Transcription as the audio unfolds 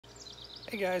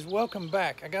Hey guys, welcome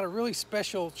back. I got a really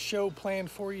special show planned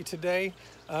for you today,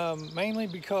 mainly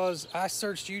because I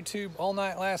searched YouTube all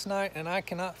night last night and I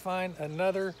cannot find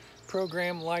another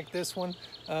program like this one.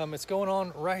 It's going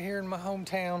on right here in my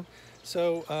hometown.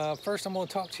 So first I'm going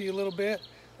to talk to you a little bit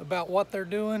about what they're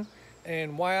doing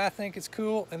and why I think it's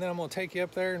cool, and then I'm going to take you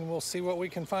up there and we'll see what we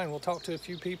can find. We'll talk to a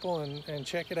few people and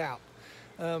check it out.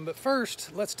 But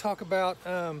first, let's talk about,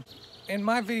 in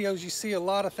my videos you see a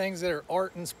lot of things that are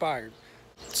art inspired.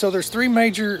 So there's three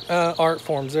major art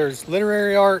forms. There's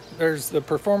literary art, there's the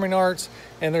performing arts,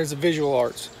 and there's the visual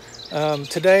arts.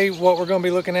 Today what we're going to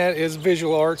be looking at is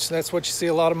visual arts. That's what you see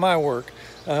a lot of my work.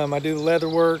 I do the leather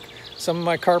work. Some of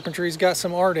my carpentry's got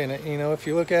some art in it. You know, if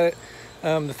you look at it,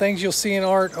 the things you'll see in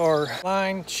art are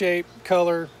line, shape,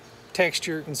 color,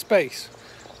 texture, and space.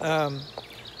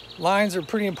 Lines are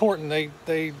pretty important.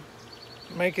 They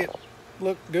make it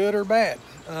look good or bad.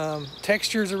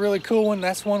 Texture is a really cool one.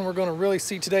 That's one we're going to really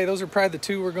see today. Those are probably the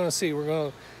two we're going to see.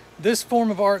 This form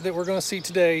of art that we're going to see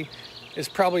today is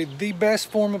probably the best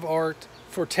form of art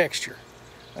for texture.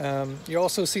 You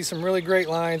also see some really great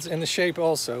lines in the shape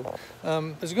also.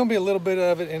 There's going to be a little bit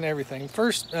of it in everything.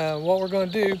 First, what we're going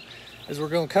to do is we're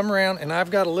going to come around, and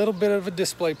I've got a little bit of a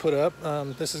display put up.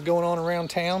 This is going on around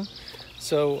town,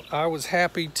 so I was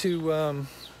happy to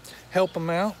help them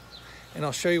out, and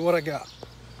I'll show you what I got.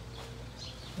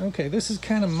 Okay, this is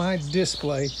kind of my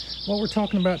display. What we're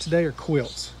talking about today are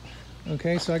quilts.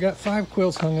 Okay, so I got 5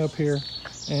 quilts hung up here,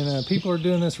 and people are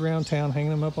doing this around town,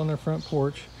 hanging them up on their front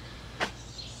porch.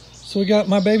 So we got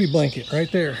my baby blanket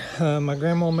right there. My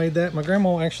grandma made that. My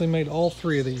grandma actually made all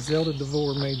 3 of these. Zelda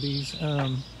DeVore made these.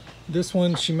 This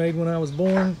one she made when I was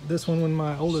born, this one when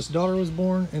my oldest daughter was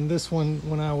born, and this one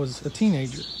when I was a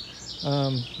teenager.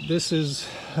 This is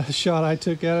a shot I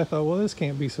took at. I thought, well, this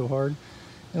can't be so hard.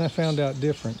 And I found out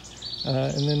different.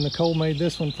 And then Nicole made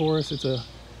this one for us.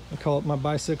 I call it my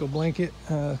bicycle blanket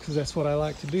because that's what I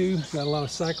like to do. Got a lot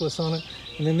of cyclists on it.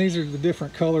 And then these are the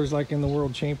different colors, like in the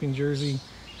world champion jersey.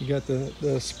 You got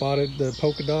the spotted, the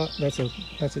polka dot. That's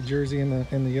a jersey, and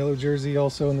the yellow jersey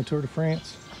also in the Tour de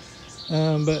France.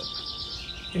 But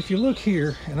if you look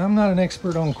here, and I'm not an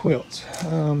expert on quilts,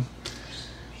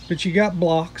 but you got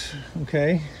blocks,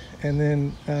 okay? And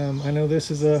then I know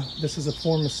this is a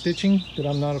form of stitching that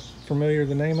I'm not familiar with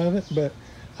the name of it, but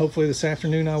hopefully this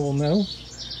afternoon I will know.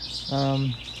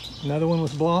 Another one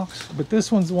with blocks, but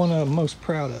this one's the one I'm most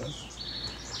proud of.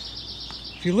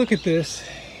 If you look at this,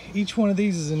 each one of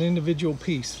these is an individual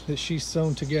piece that she's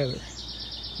sewn together.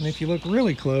 And if you look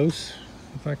really close,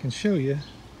 if I can show you,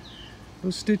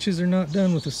 those stitches are not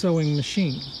done with a sewing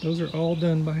machine. Those are all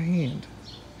done by hand.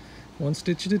 One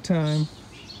stitch at a time,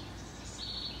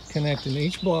 connecting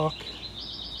each block.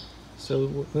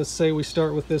 So let's say we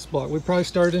start with this block. We probably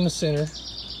started in the center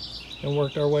and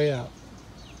worked our way out.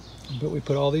 But we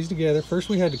put all these together. First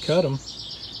we had to cut them,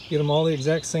 get them all the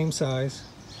exact same size.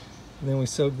 And then we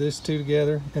sewed this 2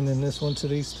 together, and then this one to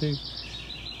these 2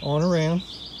 on around.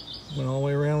 Went all the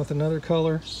way around with another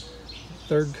color,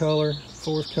 3rd color,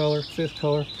 4th color, 5th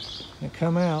color, and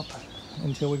come out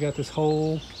until we got this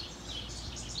whole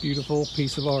beautiful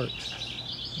piece of art.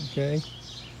 Okay.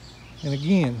 And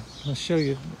again, I'll show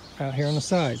you out here on the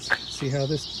sides. See how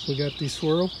we got these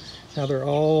swirls, how they're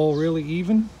all really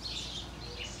even.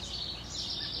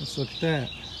 Let's look at that.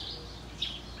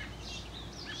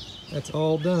 That's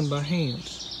all done by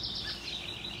hand.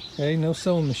 Okay, no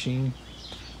sewing machine.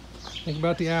 Think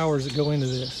about the hours that go into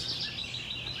this.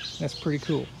 That's pretty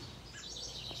cool.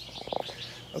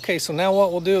 Okay, so now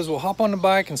what we'll do is we'll hop on the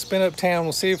bike and spin uptown.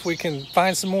 We'll see if we can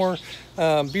find some more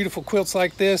beautiful quilts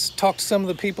like this, talk to some of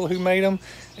the people who made them,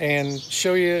 and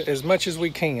show you as much as we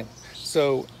can.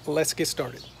 So let's get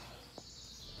started.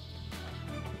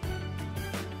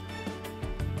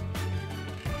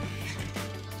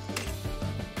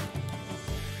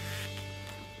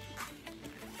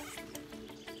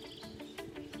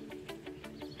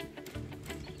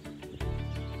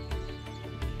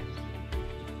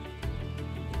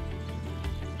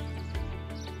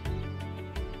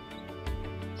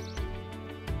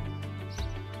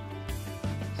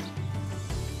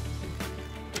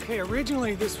 Okay,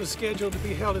 originally this was scheduled to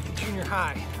be held at the junior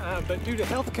high, but due to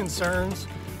health concerns,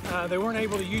 they weren't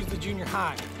able to use the junior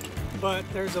high. But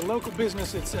there's a local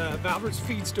business, it's Valbert's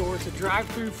Feed Store, it's a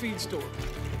drive-through feed store.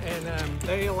 And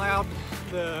they allowed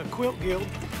the Quilt Guild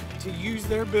to use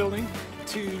their building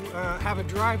to have a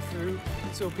drive-through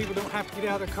so people don't have to get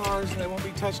out of their cars and they won't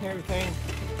be touching everything.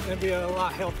 It'll be a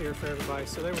lot healthier for everybody,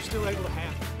 so they were still able to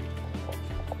have it.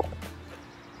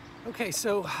 Okay,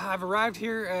 so I've arrived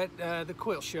here at the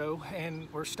quilt show, and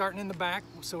we're starting in the back.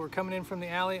 So we're coming in from the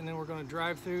alley, and then we're going to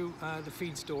drive through the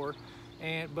feed store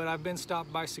but I've been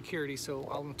stopped by security, so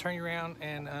I'll turn you around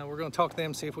and we're going to talk to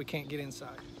them, see if we can't get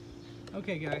inside.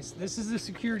 Okay guys, this is the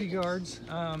security guards.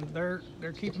 They're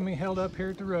keeping me held up here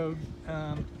at the road,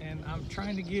 and I'm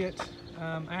trying to get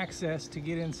access to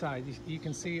get inside. You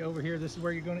can see over here, this is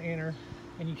where you're going to enter,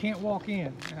 and you can't walk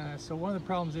in. So one of the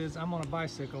problems is I'm on a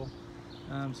bicycle,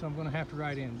 so I'm going to have to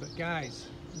ride in. But guys,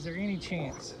 is there any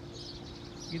chance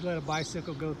you'd let a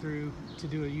bicycle go through to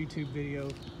do a YouTube video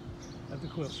of the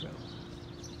quilt show?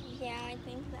 Yeah, I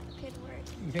think that could work.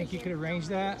 You think you could arrange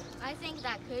that? I think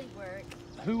that could work.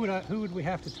 Who would we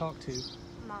have to talk to?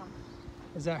 Mom.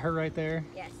 Is that her right there?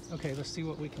 Yes. Okay, let's see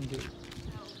what we can do.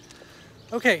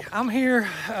 Okay, I'm here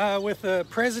with the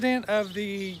president of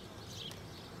the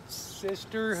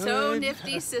Sisterhood. So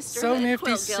Nifty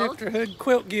Sisterhood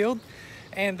Quilt Guild,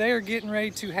 and they are getting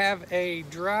ready to have a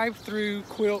drive-through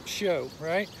quilt show,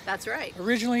 right? That's right.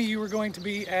 Originally, you were going to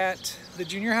be at the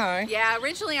junior high. Yeah,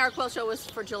 originally our quilt show was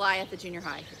for July at the junior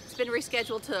high. It's been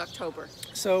rescheduled to October.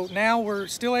 So now we're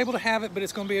still able to have it, but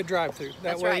it's going to be a drive-through.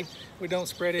 That's way right. We don't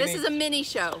spread it. This is a mini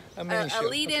show. A mini show. A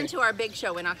lead into our big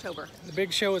show in October. The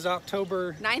big show is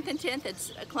October 9th and 10th.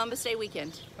 It's a Columbus Day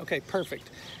weekend. Okay, perfect.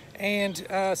 And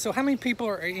so how many people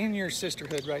are in your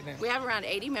sisterhood right now? We have around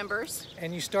 80 members.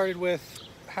 And you started with,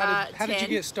 how did you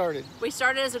get started? We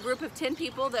started as a group of 10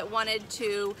 people that wanted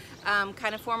to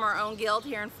kind of form our own guild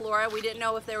here in Flora. We didn't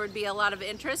know if there would be a lot of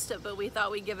interest, but we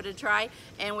thought we'd give it a try.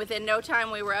 And within no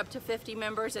time, we were up to 50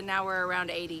 members, and now we're around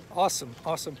 80. Awesome,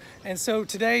 awesome. And so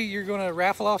today you're going to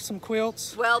raffle off some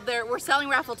quilts? Well, we're selling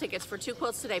raffle tickets for 2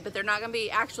 quilts today, but they're not going to be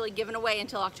actually given away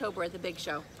until October at the big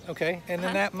show. Okay, and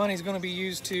then that money's going to be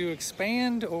used to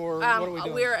expand, or what are we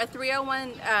doing? We're a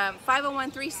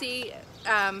 501(c)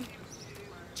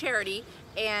 charity,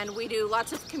 and we do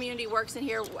lots of community works in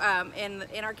here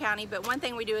in our county. But one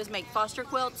thing we do is make foster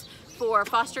quilts for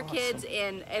foster kids,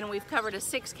 and we've covered a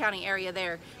 6-county area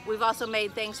there. We've also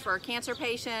made things for cancer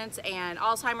patients and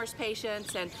Alzheimer's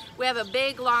patients, and we have a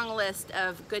big long list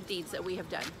of good deeds that we have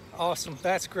done. Awesome,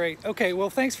 that's great. Okay,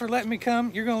 well, thanks for letting me come.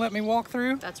 You're going to let me walk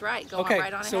through? That's right. Go okay, on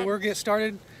right on ahead. So we'll get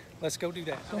started. Let's go do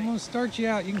that. So I'm going to start you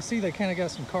out. You can see they kind of got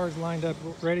some cars lined up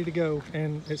ready to go,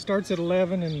 and it starts at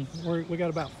 11, and we got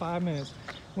about 5 minutes.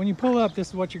 When you pull up, this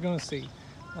is what you're going to see.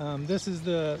 This is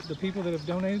the people that have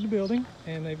donated the building,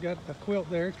 and they've got a quilt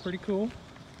there. It's pretty cool.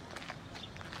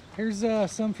 Here's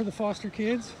some for the foster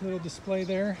kids, little display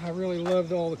there. I really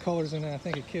loved all the colors in it. I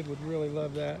think a kid would really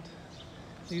love that.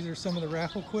 These are some of the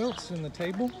raffle quilts in the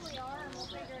table.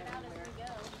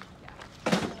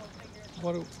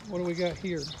 What do we got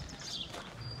here?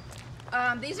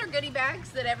 These are goodie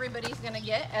bags that everybody's going to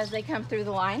get as they come through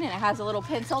the line, and it has a little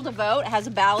pencil to vote, it has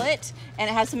a ballot, and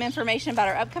it has some information about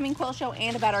our upcoming quilt show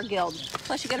and about our guild.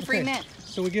 Plus you get a free mint.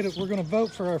 So we're going to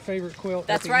vote for our favorite quilt.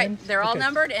 That's right. End? They're all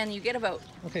numbered, and you get a vote.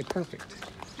 Okay, perfect.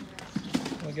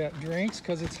 We got drinks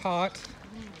because it's hot.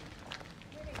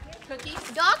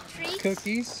 Cookies. Dog treats.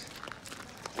 Cookies.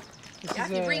 Yeah,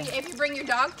 if you bring your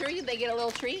dog through, they get a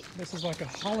little treat. This is like a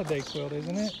holiday quilt,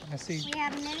 isn't it? I see. We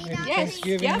have mini dog Yes.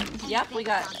 treats. Yep. We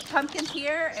got pumpkins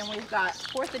here, and we've got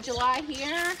 4th of July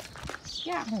here.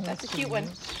 Yeah, that's a cute one.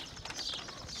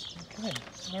 Okay.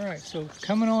 All right. So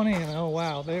coming on in. Oh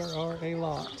wow, there are a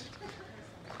lot.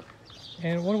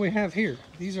 And what do we have here?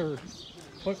 These are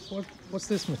what's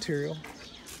this material?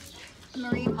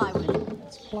 Marine plywood.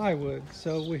 It's plywood.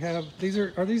 So we have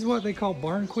are these what they call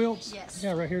barn quilts? Yes.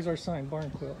 Yeah, right here's our sign, barn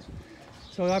quilts.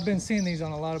 So I've been seeing these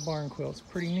on a lot of barn quilts.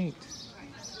 Pretty neat.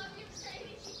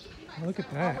 Look at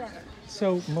that.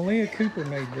 So Malia Cooper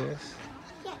made this.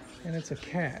 Yes. And it's a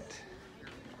cat.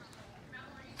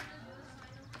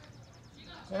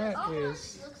 That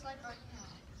is. Looks like our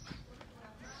cat.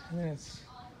 And then it's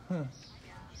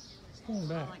going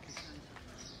back.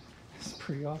 It's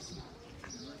pretty awesome.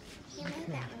 She made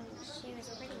that when she was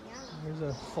pretty young. There's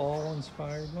a fall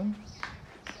inspired one.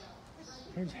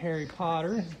 Here's Harry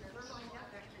Potter.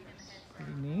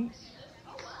 Pretty neat.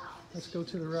 Let's go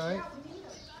to the right.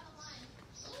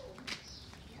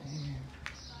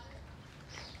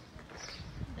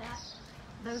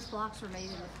 Those blocks were made in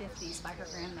the 50s by her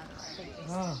grandmother, I think.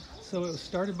 Ah, so it was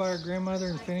started by her grandmother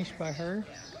and finished by her?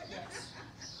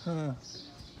 Huh.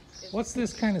 What's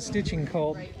this kind of stitching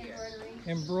called?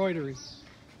 Embroidery.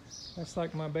 That's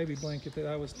like my baby blanket that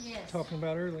I was talking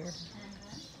about earlier.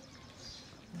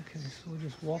 Okay, so we're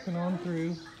just walking on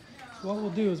through. So what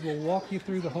we'll do is we'll walk you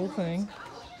through the whole thing,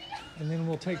 and then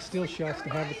we'll take still shots to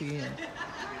have at the end.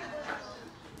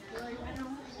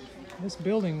 This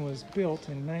building was built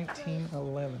in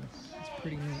 1911. It's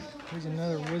pretty neat. Here's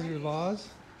another Wizard of Oz.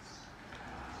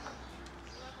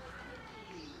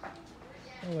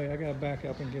 Oh wait, I gotta back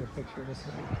up and get a picture. This is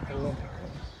the Olympic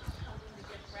one.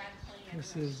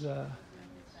 This is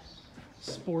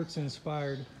sports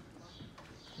inspired.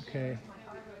 Okay.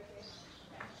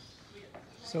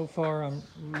 So far, I'm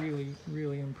really,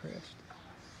 really impressed.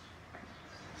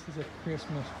 This is a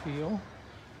Christmas feel.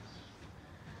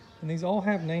 And these all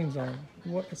have names on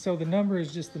them. So the number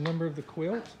is just the number of the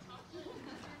quilt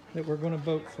that we're going to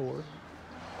vote for.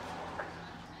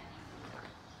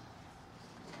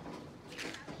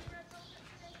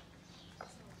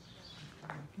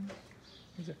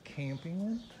 There's a camping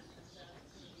one.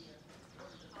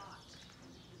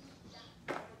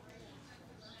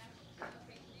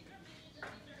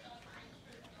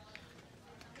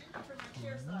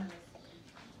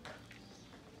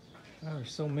 Oh,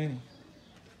 there's so many.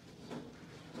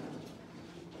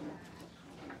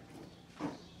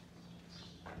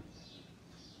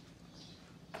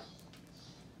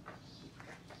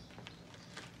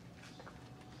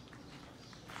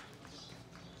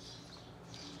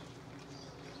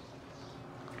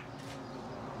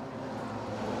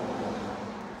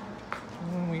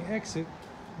 And when we exit,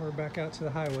 we're back out to the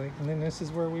highway, and then this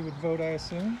is where we would vote, I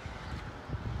assume.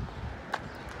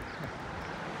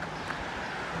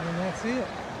 And that's it.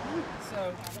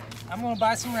 So I'm going to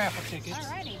buy some raffle tickets.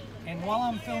 Alrighty. And while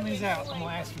I'm filling these out, I'm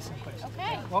going to ask you some questions.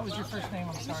 Okay. What was your first name?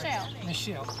 I'm sorry.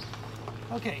 Michelle. Michelle.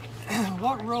 Okay.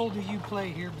 What role do you play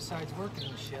here besides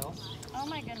working, Michelle? Oh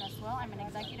my goodness. Well, I'm an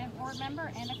executive board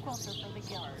member and a quilter for the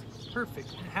guild.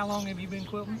 Perfect. And how long have you been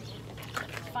quilting?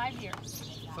 5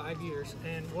 years. 5 years.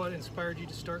 And what inspired you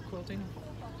to start quilting?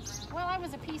 Well, I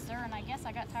was a piecer, and I guess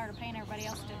I got tired of paying everybody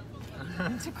else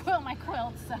to quilt my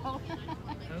quilts, so.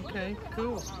 Okay,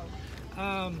 cool.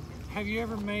 Have you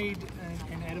ever made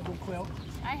an edible quilt?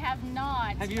 I have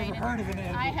not. Have you ever heard of an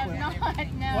edible I have quilt?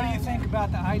 not, no. What do you think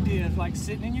about the idea of like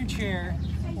sitting in your chair,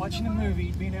 watching a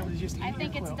movie, being able to just eat I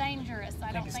think your it's quilt? dangerous.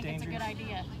 I don't think it's a good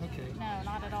idea. Okay. No,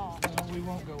 not at all. Well, we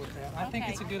won't go with that. I think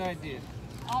Okay. it's a good idea.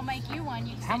 I'll make you one.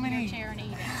 You can How sit in many- your chair and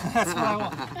eat it. That's what I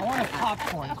want. I want a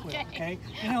popcorn quilt, okay?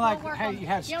 You know, like We'll work how on- you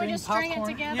have you wanna string just string it popcorn?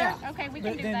 together? Yeah. Okay, we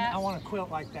can But do then that. I want a quilt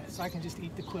like that, so I can just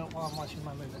eat the quilt while I'm watching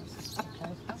my movies.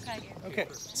 Okay? Okay. Okay,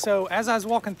 so as I was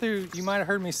walking through, you might have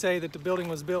heard me say that the building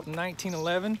was built in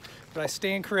 1911, but I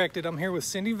stand corrected. I'm here with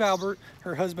Cindy Valbert.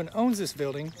 Her husband owns this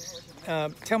building.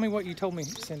 Tell me what you told me,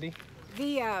 Cindy.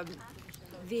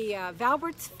 The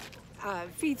Valbert's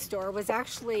feed store was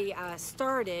actually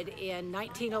started in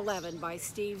 1911 by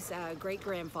Steve's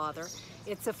great-grandfather.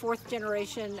 It's a fourth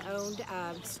generation owned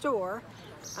store,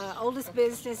 oldest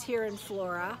business here in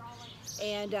Flora.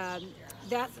 And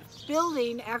that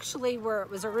building, actually where it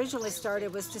was originally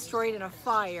started, was destroyed in a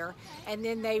fire, and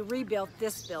then they rebuilt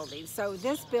this building. So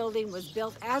this building was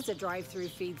built as a drive-through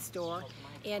feed store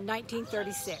in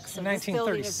 1936. So this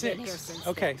building has been here 1936. since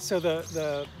Okay, then. so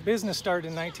the business started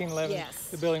in 1911. Yes.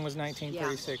 The building was Yeah.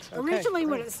 1936. Okay, Originally,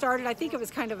 when great. it started, I think it was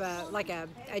kind of like a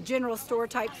general store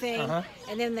type thing.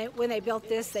 And then when they built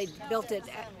this, they built it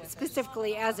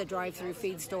specifically as a drive-through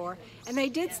feed store. And they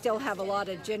did still have a lot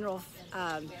of general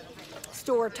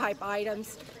store type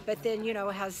items. But then, you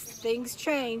know, as things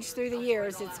changed through the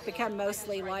years, it's become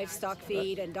mostly livestock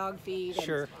feed and dog feed and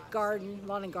Sure. garden,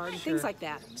 lawn and garden, things like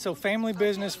that. So family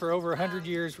business for over 100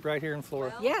 years right here in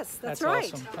Florida. Yes, that's That's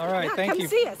right. awesome. All right, Yeah, thank come you.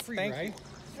 see us. Thank you.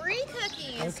 Free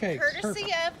cookies, Okay, courtesy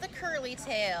perfect. of the Curly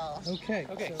Tail. Okay.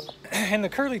 So, and the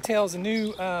Curly Tail's a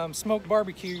new smoked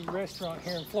barbecue restaurant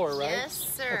here in Florida, right? Yes,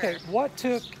 sir. Okay, what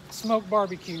took smoked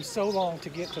barbecue so long to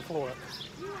get to Florida?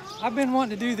 I've been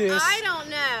wanting to do this. I don't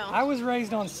know. I was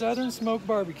raised on Southern smoked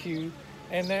barbecue,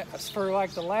 and that's for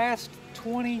like the last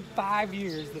 25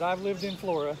 years that I've lived in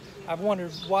Florida. I've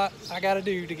wondered what I got to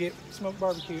do to get smoked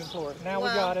barbecue in Florida. Now we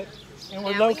Well, got it, and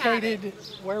we're now we have located.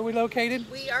 Where are we located?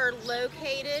 We are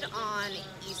located on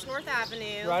East North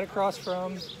Avenue, Right across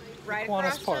from right Kiwanis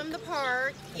across Park. from the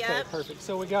park. Okay, Yep. perfect.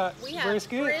 So we got We have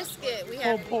brisket, we pulled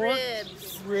have pork,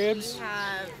 ribs, we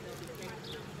have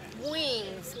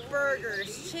wings,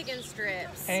 burgers, chicken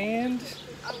strips, and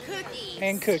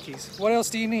cookies. What else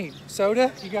do you need?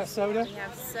 Soda? You got soda? We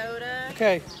have soda.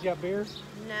 Okay. You got beer?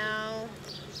 No.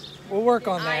 We'll work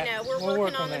on I that. know, we're We'll working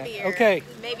work on the that. beer. Okay.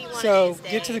 Maybe one so of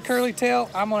these get to the days. Curly Tail.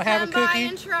 I'm gonna have Come a by cookie.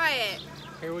 and try it.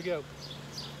 Here we go.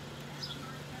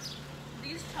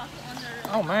 These chocolate ones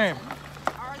Oh man,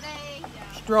 are they?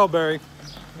 strawberry.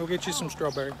 Go get you some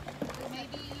strawberry.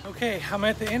 Maybe. Okay, I'm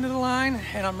at the end of the line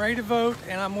and I'm ready to vote.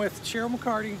 And I'm with Cheryl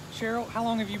McCarty. Cheryl, how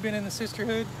long have you been in the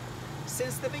sisterhood?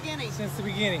 Since the beginning. Since the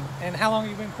beginning. And how long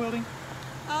have you been quilting?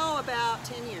 Oh, about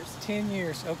 10 years. 10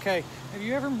 years. Okay. Have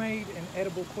you ever made an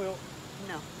edible quilt?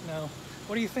 No. No.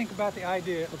 What do you think about the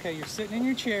idea? Okay, you're sitting in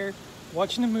your chair,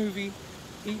 watching a movie,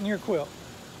 eating your quilt.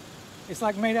 It's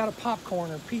like made out of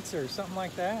popcorn or pizza or something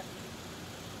like that.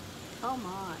 Oh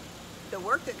my. The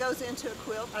work that goes into a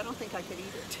quilt, I don't think I could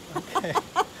eat it. Okay.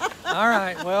 All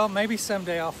right, well, maybe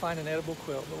someday I'll find an edible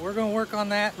quilt, but we're gonna work on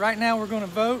that. Right now we're gonna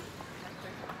vote.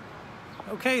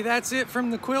 Okay, that's it from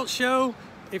the Quilt Show.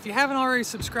 If you haven't already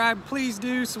subscribed, please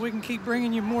do so we can keep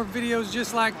bringing you more videos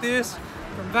just like this.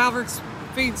 From Valvert's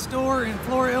Feed Store in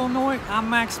Flora, Illinois, I'm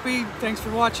Max Speed. Thanks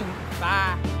for watching.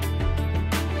 Bye.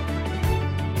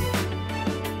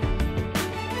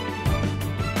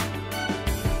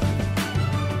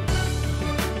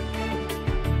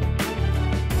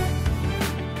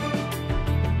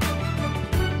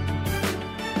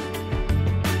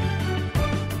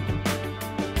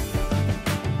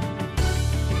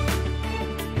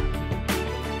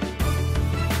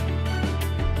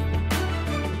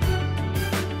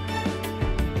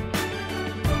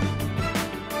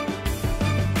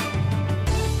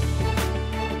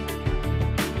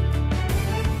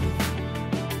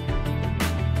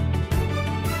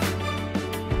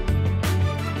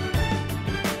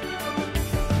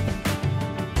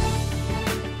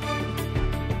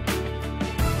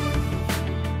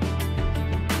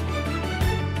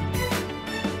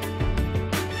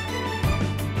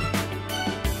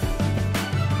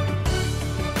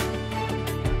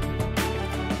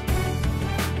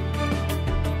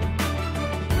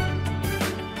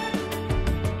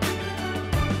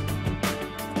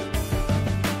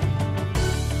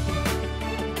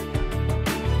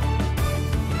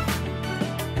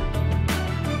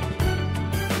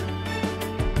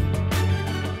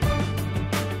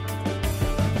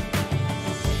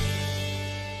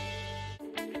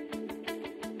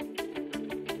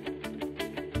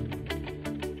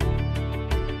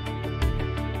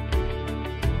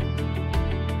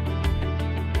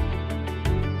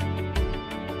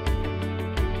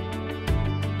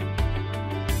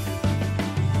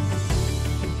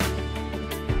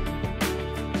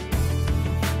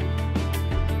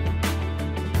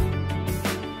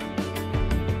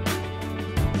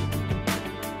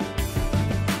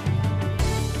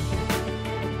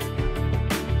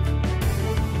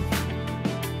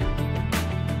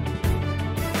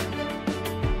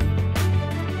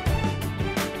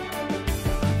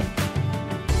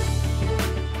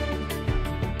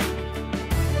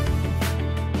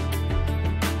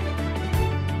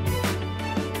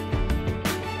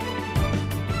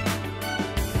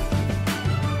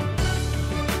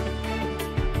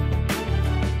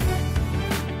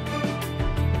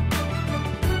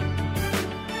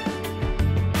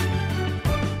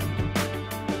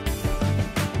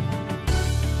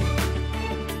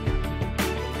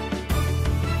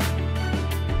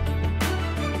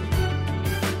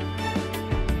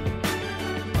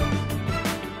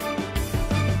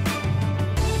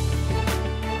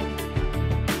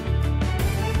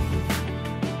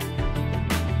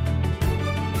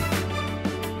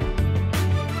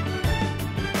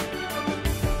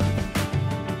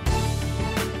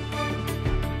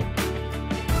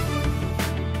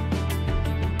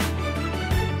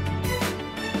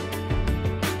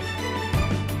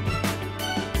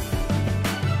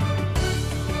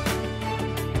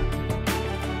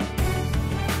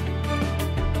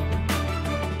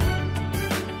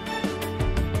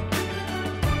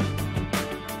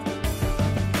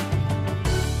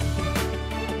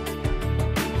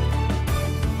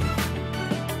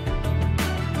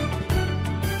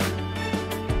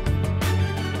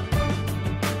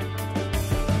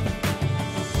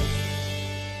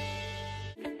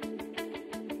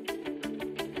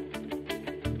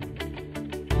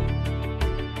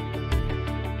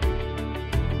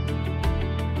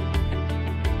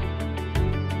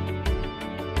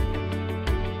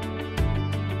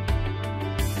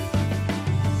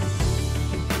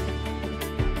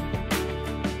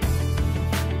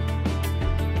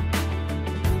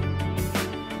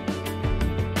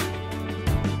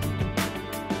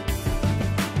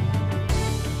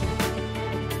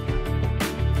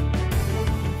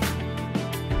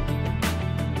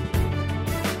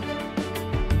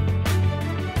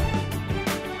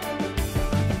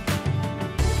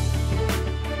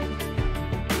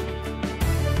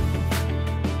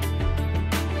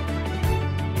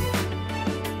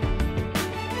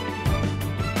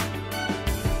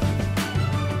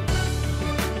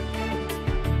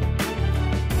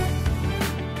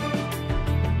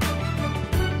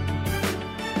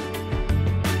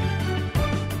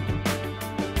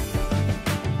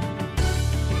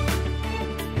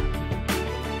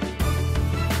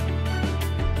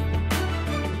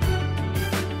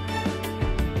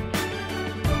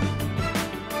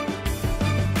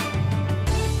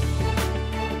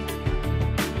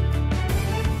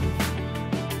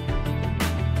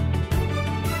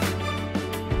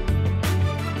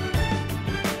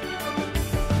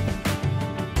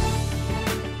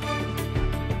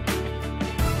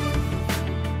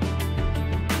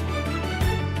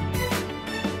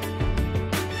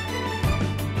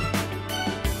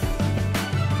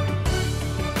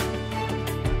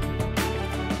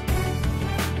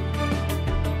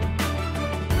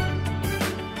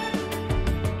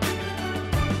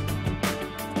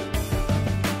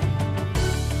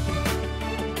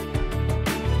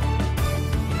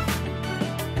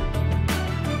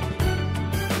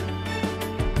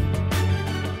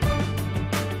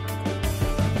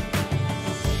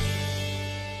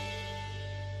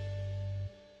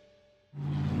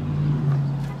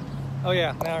 Oh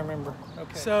yeah, now I remember.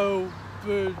 Okay. So,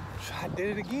 I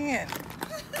did it again.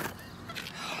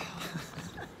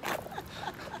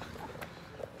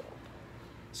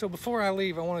 So before I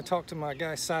leave, I want to talk to my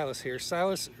guy Silas here.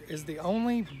 Silas is the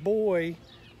only boy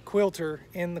quilter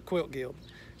in the Quilt Guild.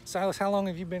 Silas, how long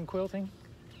have you been quilting?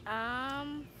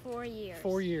 4 years.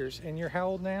 4 years. And you're how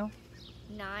old now?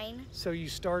 9. So you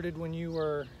started when you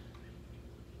were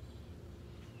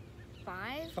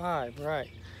 5. 5, right.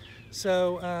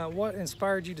 So what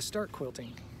inspired you to start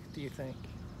quilting, do you think?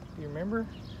 Do you remember?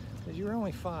 Because you were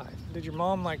only 5. Did your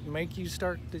mom like make you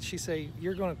start? Did she say,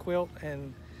 you're going to quilt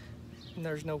and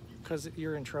there's no, because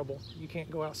you're in trouble, you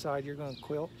can't go outside, you're going to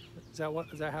quilt? Is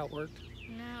that how it worked?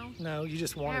 No. No, you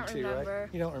just wanted to, remember. right?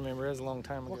 You don't remember, it was a long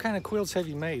time ago. What kind of quilts have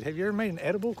you made? Have you ever made an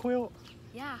edible quilt?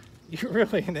 Yeah. You're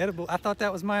really an edible, I thought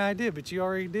that was my idea, but you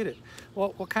already did it.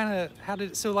 What kind of, how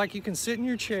did it, so like you can sit in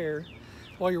your chair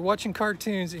while you're watching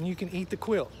cartoons and you can eat the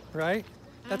quilt, right?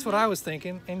 That's what I was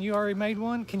thinking, and you already made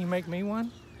one? Can you make me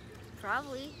one?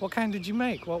 Probably. What kind did you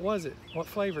make? What was it? What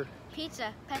flavor?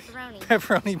 Pizza. Pepperoni.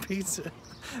 Pepperoni pizza.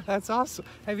 That's awesome.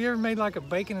 Have you ever made like a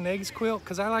bacon and eggs quilt?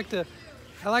 Because I like to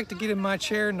get in my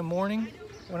chair in the morning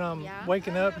when I'm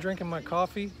waking up, drinking my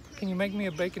coffee. Can you make me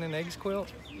a bacon and eggs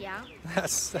quilt? Yeah.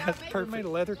 That's perfect. Made a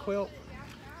leather quilt?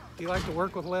 Do you like to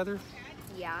work with leather?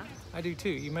 Yeah. I do too.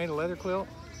 You made a leather quilt?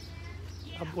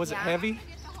 Was it Yeah. heavy?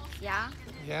 Yeah.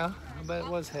 Yeah, I bet it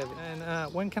was heavy.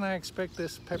 And when can I expect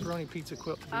this pepperoni pizza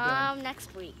quilt to be done?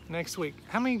 Next week. Next week.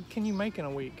 How many can you make in a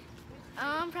week?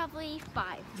 Probably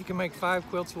 5. You can make 5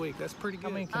 quilts a week. That's pretty good.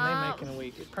 How many can they make in a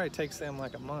week? It probably takes them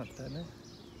like a month, doesn't it?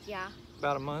 Yeah.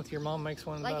 About a month? Your mom makes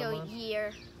one in Like about a a month?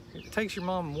 year. It takes your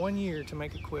mom 1 year to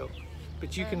make a quilt.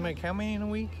 But you can make how many in a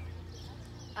week?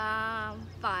 5.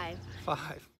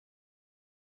 5.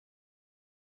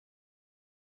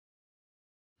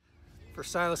 For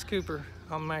Silas Cooper,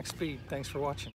 I'm Max Speed. Thanks for watching.